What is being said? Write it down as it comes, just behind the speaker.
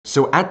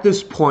So at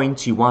this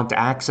point, you want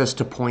access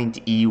to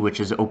point E,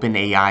 which is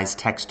OpenAI's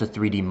text to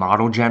 3D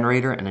model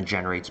generator, and it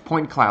generates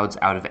point clouds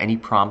out of any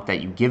prompt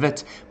that you give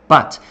it.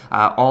 But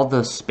all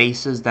the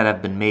spaces that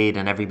have been made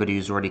and everybody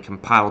who's already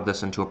compiled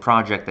this into a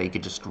project that you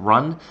could just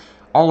run,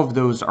 all of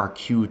those are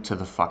queued to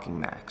the fucking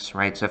max,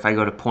 right? So if I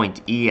go to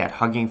point E at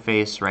Hugging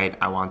Face, right,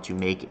 I want to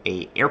make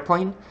a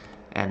airplane,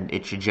 and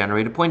it should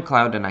generate a point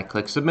cloud, and I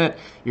click submit,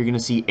 you're going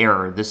to see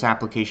error. This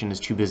application is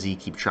too busy,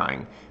 keep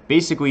trying.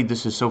 Basically,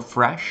 this is so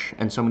fresh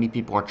and so many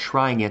people are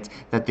trying it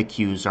that the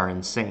queues are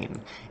insane.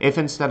 If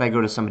instead I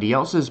go to somebody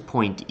else's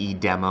point E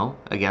demo,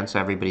 again, so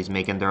everybody's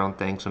making their own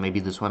thing, so maybe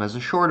this one has a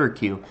shorter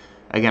queue.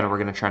 Again, we're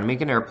going to try to make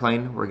an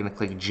airplane. We're going to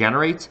click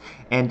generate,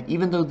 and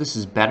even though this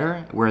is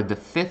better, we're the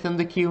 5th in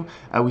the queue,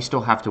 we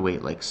still have to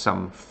wait like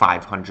some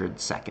 500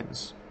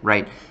 seconds,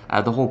 right?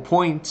 The whole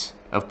point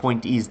of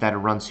point E is that it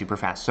runs super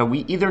fast. So we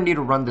either need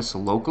to run this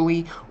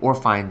locally or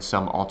find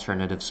some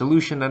alternative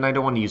solution, and I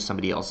don't want to use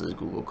somebody else's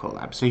Google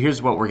Colab. So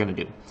here's what we're going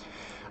to do.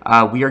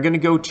 We are going to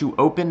go to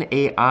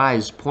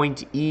OpenAI's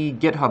point E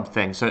GitHub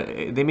thing. So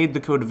they made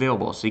the code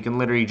available. So you can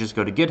literally just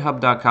go to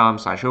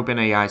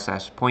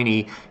github.com/OpenAI/point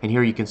E, and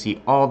here you can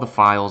see all the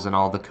files and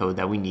all the code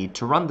that we need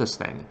to run this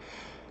thing.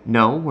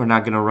 No, we're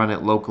not going to run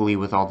it locally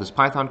with all this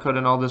Python code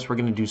and all this. We're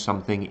going to do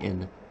something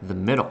in the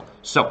middle.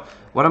 So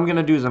what I'm going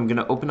to do is I'm going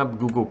to open up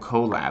Google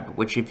Colab,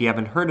 which if you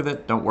haven't heard of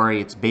it, don't worry.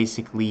 It's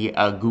basically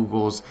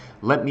Google's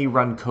Let Me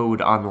Run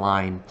Code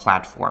Online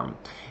platform.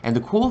 And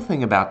the cool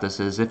thing about this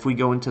is if we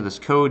go into this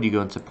code, you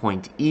go into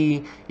point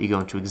E, you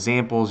go into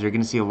examples, you're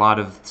going to see a lot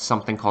of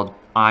something called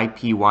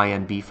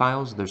IPYNB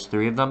files. There's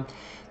 3 of them.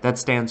 That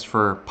stands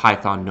for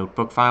Python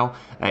notebook file.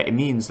 It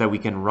means that we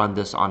can run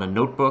this on a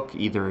notebook,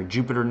 either a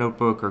Jupyter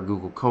notebook or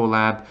Google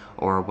Colab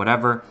or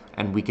whatever,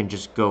 and we can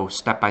just go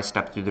step by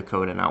step through the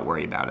code and not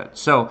worry about it.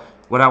 So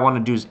what I want to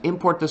do is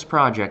import this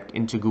project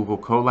into Google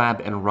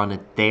Colab and run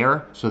it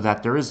there so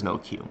that there is no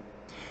queue.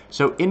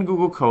 So in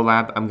Google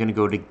Colab, I'm going to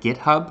go to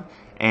GitHub,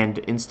 and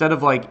instead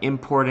of like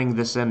importing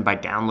this in by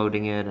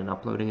downloading it and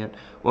uploading it,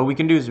 what we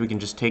can do is we can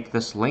just take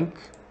this link,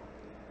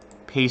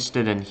 paste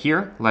it in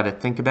here, let it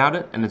think about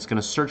it, and it's going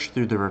to search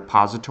through the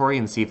repository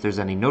and see if there's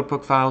any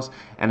notebook files,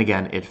 and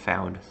again, it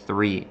found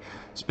 3.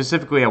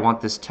 Specifically, I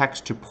want this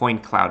text to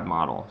point cloud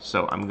model,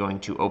 so I'm going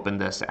to open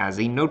this as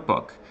a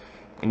notebook.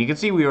 And you can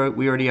see we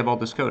already have all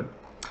this code.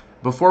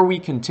 Before we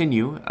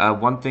continue,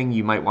 one thing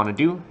you might want to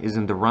do is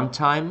in the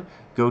runtime,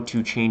 go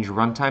to change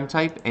runtime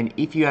type, and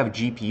if you have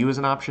GPU as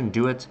an option,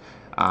 do it.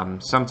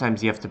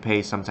 Sometimes you have to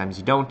pay, sometimes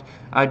you don't.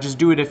 Just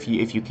do it if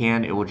you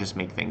can. It will just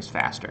make things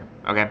faster,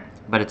 okay?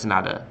 But it's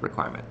not a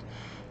requirement.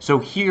 So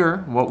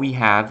here, what we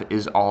have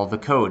is all the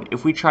code.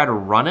 If we try to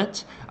run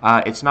it,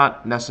 it's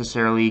not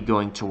necessarily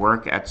going to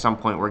work. At some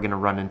point, we're going to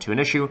run into an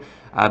issue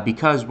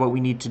because what we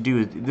need to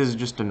do, this is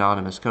just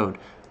anonymous code.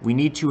 We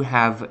need to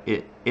have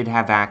it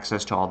have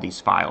access to all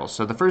these files.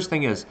 So the first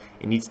thing is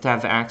it needs to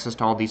have access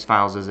to all these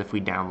files as if we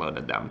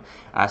downloaded them.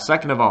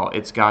 Second of all,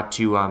 it's got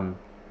to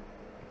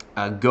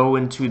go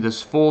into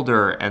this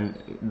folder and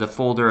the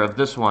folder of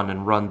this one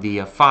and run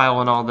the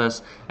file and all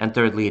this. And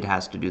thirdly, it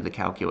has to do the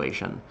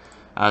calculation.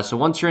 So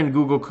once you're in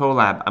Google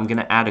Colab, I'm going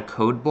to add a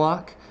code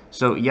block.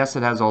 So yes,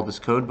 it has all this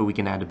code, but we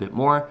can add a bit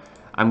more.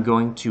 I'm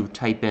going to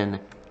type in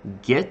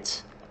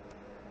git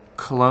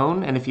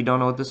clone, and if you don't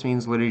know what this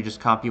means, literally just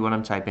copy what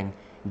I'm typing.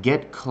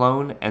 Git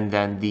clone and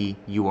then the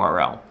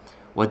URL.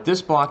 What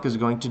this block is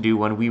going to do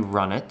when we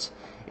run it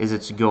is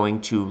it's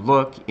going to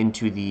look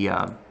into the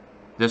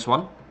this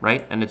one,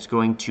 right? And it's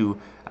going to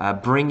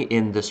bring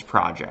in this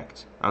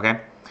project,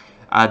 okay?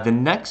 The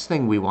next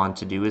thing we want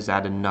to do is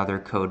add another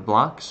code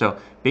block. So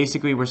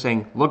basically we're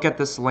saying, look at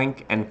this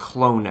link and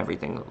clone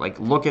everything. Like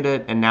look at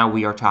it and now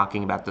we are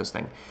talking about this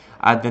thing.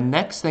 The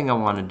next thing I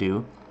want to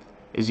do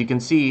is you can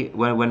see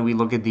when we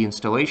look at the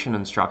installation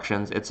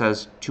instructions, it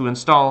says to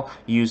install,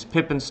 use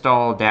pip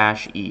install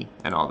 -e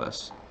and all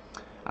this.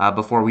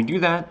 Before we do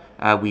that,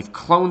 we've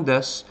cloned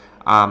this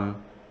and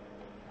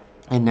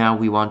now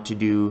we want to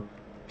do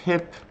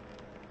pip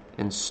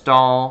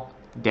install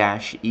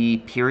 -e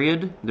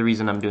period. The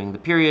reason I'm doing the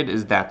period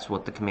is that's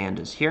what the command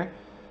is here.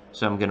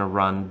 So I'm going to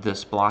run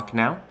this block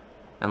now,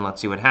 and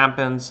let's see what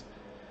happens.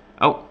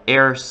 Oh,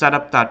 error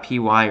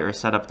setup.py or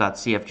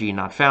setup.cfg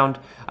not found.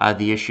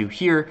 The issue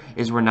here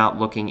is we're not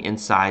looking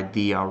inside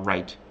the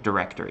right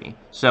directory.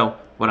 So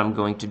what I'm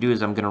going to do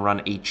is I'm going to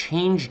run a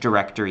change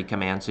directory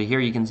command. So here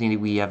you can see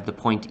we have the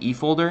point E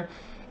folder.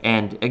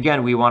 And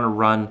again, we want to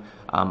run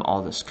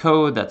all this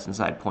code that's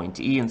inside point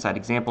E, inside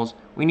examples.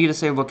 We need to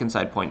say look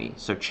inside point E.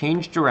 So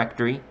change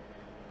directory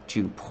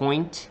to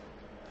point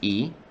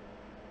E,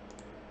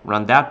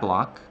 run that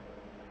block.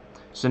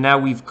 So now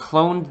we've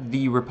cloned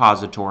the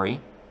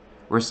repository.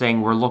 We're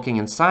saying we're looking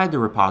inside the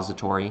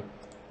repository.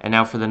 And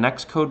now for the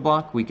next code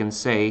block, we can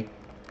say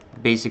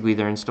basically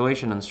their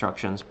installation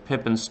instructions,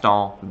 pip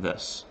install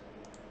this.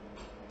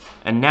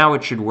 And now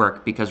it should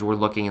work because we're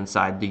looking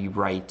inside the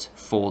right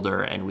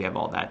folder and we have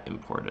all that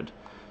imported.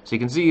 So you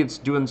can see it's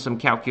doing some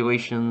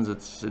calculations,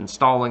 it's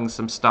installing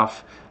some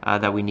stuff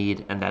that we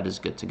need, and that is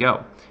good to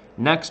go.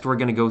 Next, we're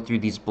going to go through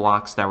these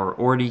blocks that were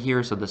already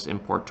here, so this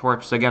import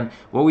torch. So again,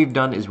 what we've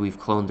done is we've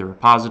cloned the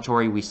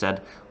repository. We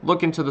said,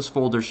 look into this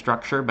folder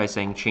structure by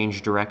saying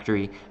change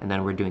directory, and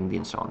then we're doing the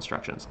install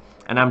instructions.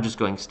 And I'm just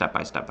going step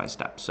by step by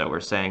step. So we're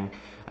saying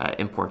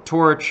import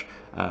torch,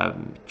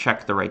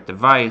 check the right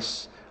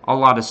device, a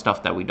lot of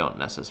stuff that we don't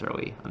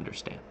necessarily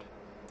understand.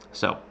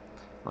 So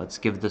let's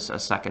give this a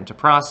second to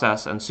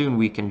process, and soon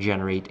we can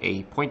generate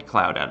a point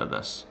cloud out of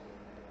this.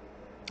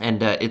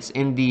 And it's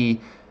in the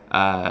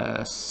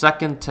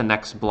second to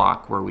next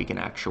block where we can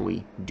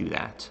actually do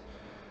that.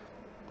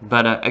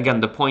 But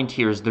again, the point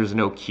here is there's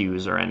no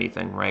queues or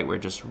anything, right? We're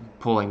just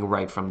pulling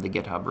right from the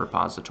GitHub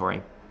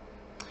repository.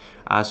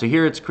 So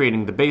here it's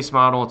creating the base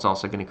model. It's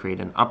also going to create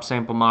an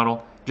upsample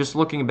model. Just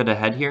looking a bit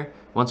ahead here,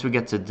 once we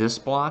get to this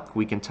block,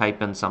 we can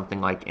type in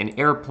something like an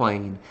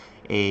airplane,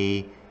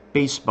 a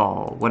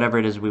baseball, whatever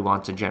it is we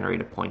want to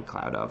generate a point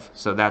cloud of.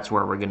 So that's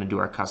where we're going to do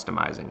our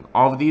customizing.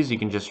 All of these you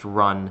can just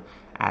run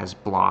as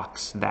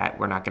blocks that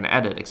we're not going to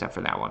edit except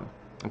for that one.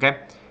 Okay.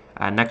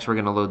 Next we're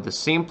going to load the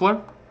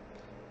sampler,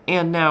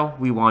 and now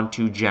we want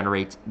to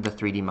generate the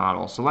 3D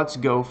model. So let's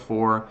go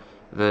for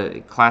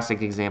the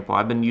classic example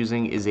I've been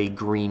using is a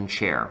green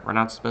chair. We're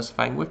not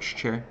specifying which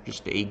chair,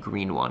 just a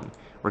green one.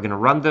 We're going to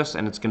run this,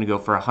 and it's going to go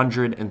for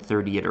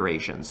 130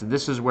 iterations.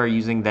 This is where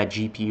using that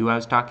GPU I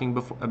was talking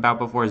about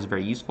before is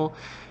very useful,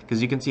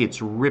 because you can see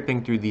it's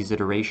ripping through these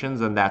iterations,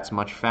 and that's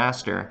much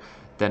faster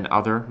than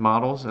other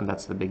models, and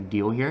that's the big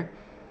deal here.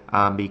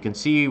 But you can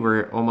see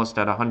we're almost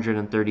at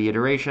 130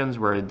 iterations,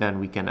 where then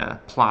we can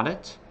plot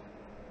it.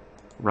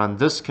 Run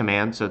this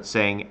command, so it's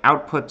saying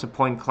output to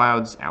point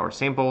clouds, our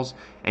samples,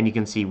 and you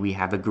can see we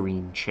have a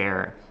green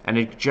chair. And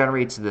it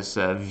generates this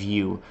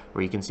view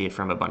where you can see it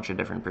from a bunch of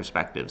different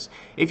perspectives.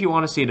 If you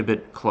want to see it a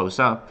bit close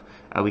up,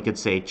 we could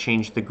say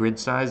change the grid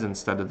size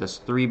instead of this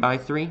 3 by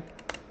 3.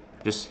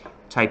 Just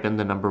type in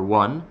the number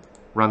 1,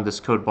 run this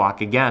code block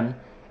again,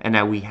 and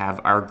now we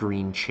have our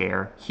green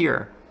chair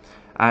here.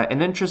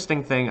 An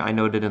interesting thing I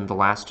noted in the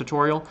last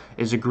tutorial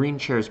is a green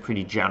chair is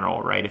pretty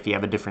general, right? If you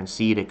have a different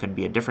seat, it could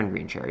be a different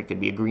green chair. It could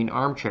be a green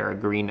armchair, a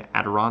green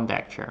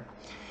Adirondack chair.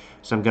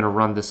 So I'm going to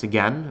run this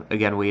again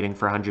waiting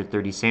for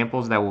 130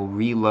 samples. That will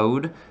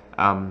reload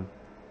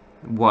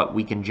what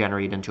we can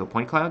generate into a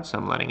point cloud. So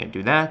I'm letting it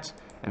do that.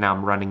 And now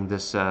I'm running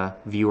this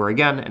viewer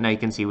again, and now you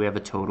can see we have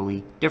a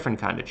totally different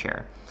kind of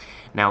chair.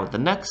 Now the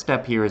next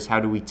step here is how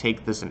do we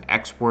take this and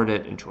export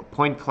it into a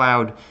point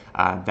cloud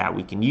that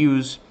we can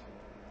use.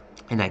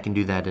 And I can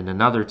do that in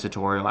another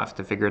tutorial. I have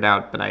to figure it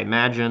out, but I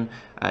imagine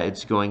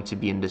it's going to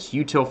be in this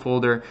util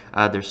folder.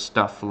 There's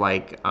stuff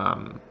like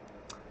ply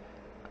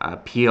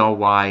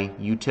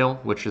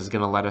util, which is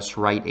going to let us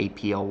write a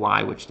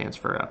ply, which stands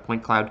for a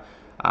point cloud,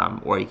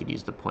 or you could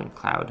use the point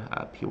cloud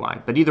py.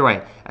 But either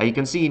way, you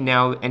can see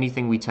now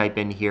anything we type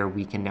in here,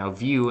 we can now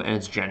view, and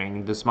it's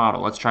generating this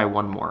model. Let's try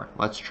one more.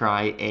 Let's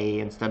try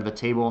instead of a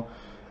table.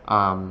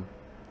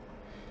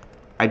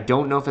 I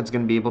don't know if it's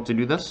going to be able to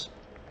do this,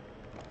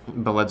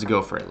 but let's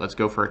go for it. Let's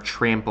go for a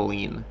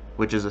trampoline,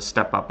 which is a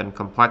step up in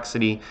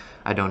complexity.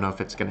 I don't know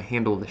if it's going to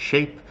handle the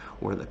shape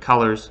or the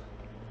colors.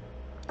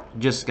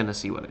 Just going to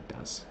see what it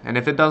does. And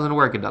if it doesn't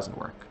work, it doesn't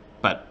work.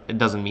 But it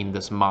doesn't mean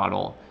this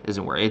model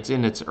isn't working. It's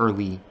in its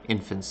early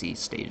infancy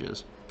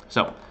stages.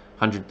 So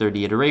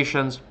 130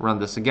 iterations, run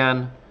this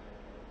again.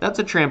 That's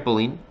a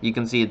trampoline. You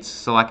can see it's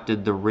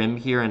selected the rim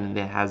here, and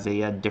it has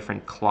a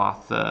different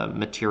cloth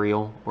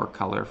material or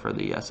color for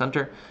the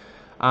center.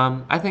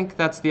 I think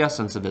that's the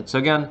essence of it. So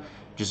again,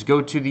 just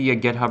go to the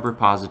GitHub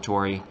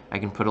repository. I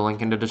can put a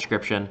link in the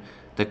description.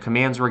 The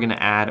commands we're going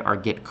to add are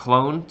git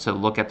clone to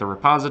look at the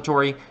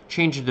repository,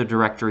 change the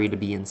directory to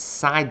be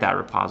inside that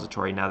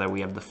repository now that we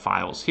have the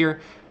files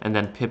here, and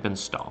then pip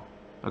install.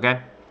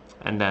 Okay?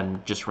 And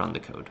then just run the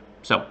code.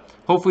 So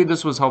hopefully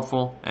this was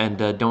helpful,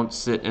 and don't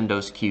sit in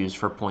those queues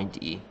for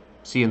point E.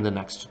 See you in the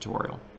next tutorial.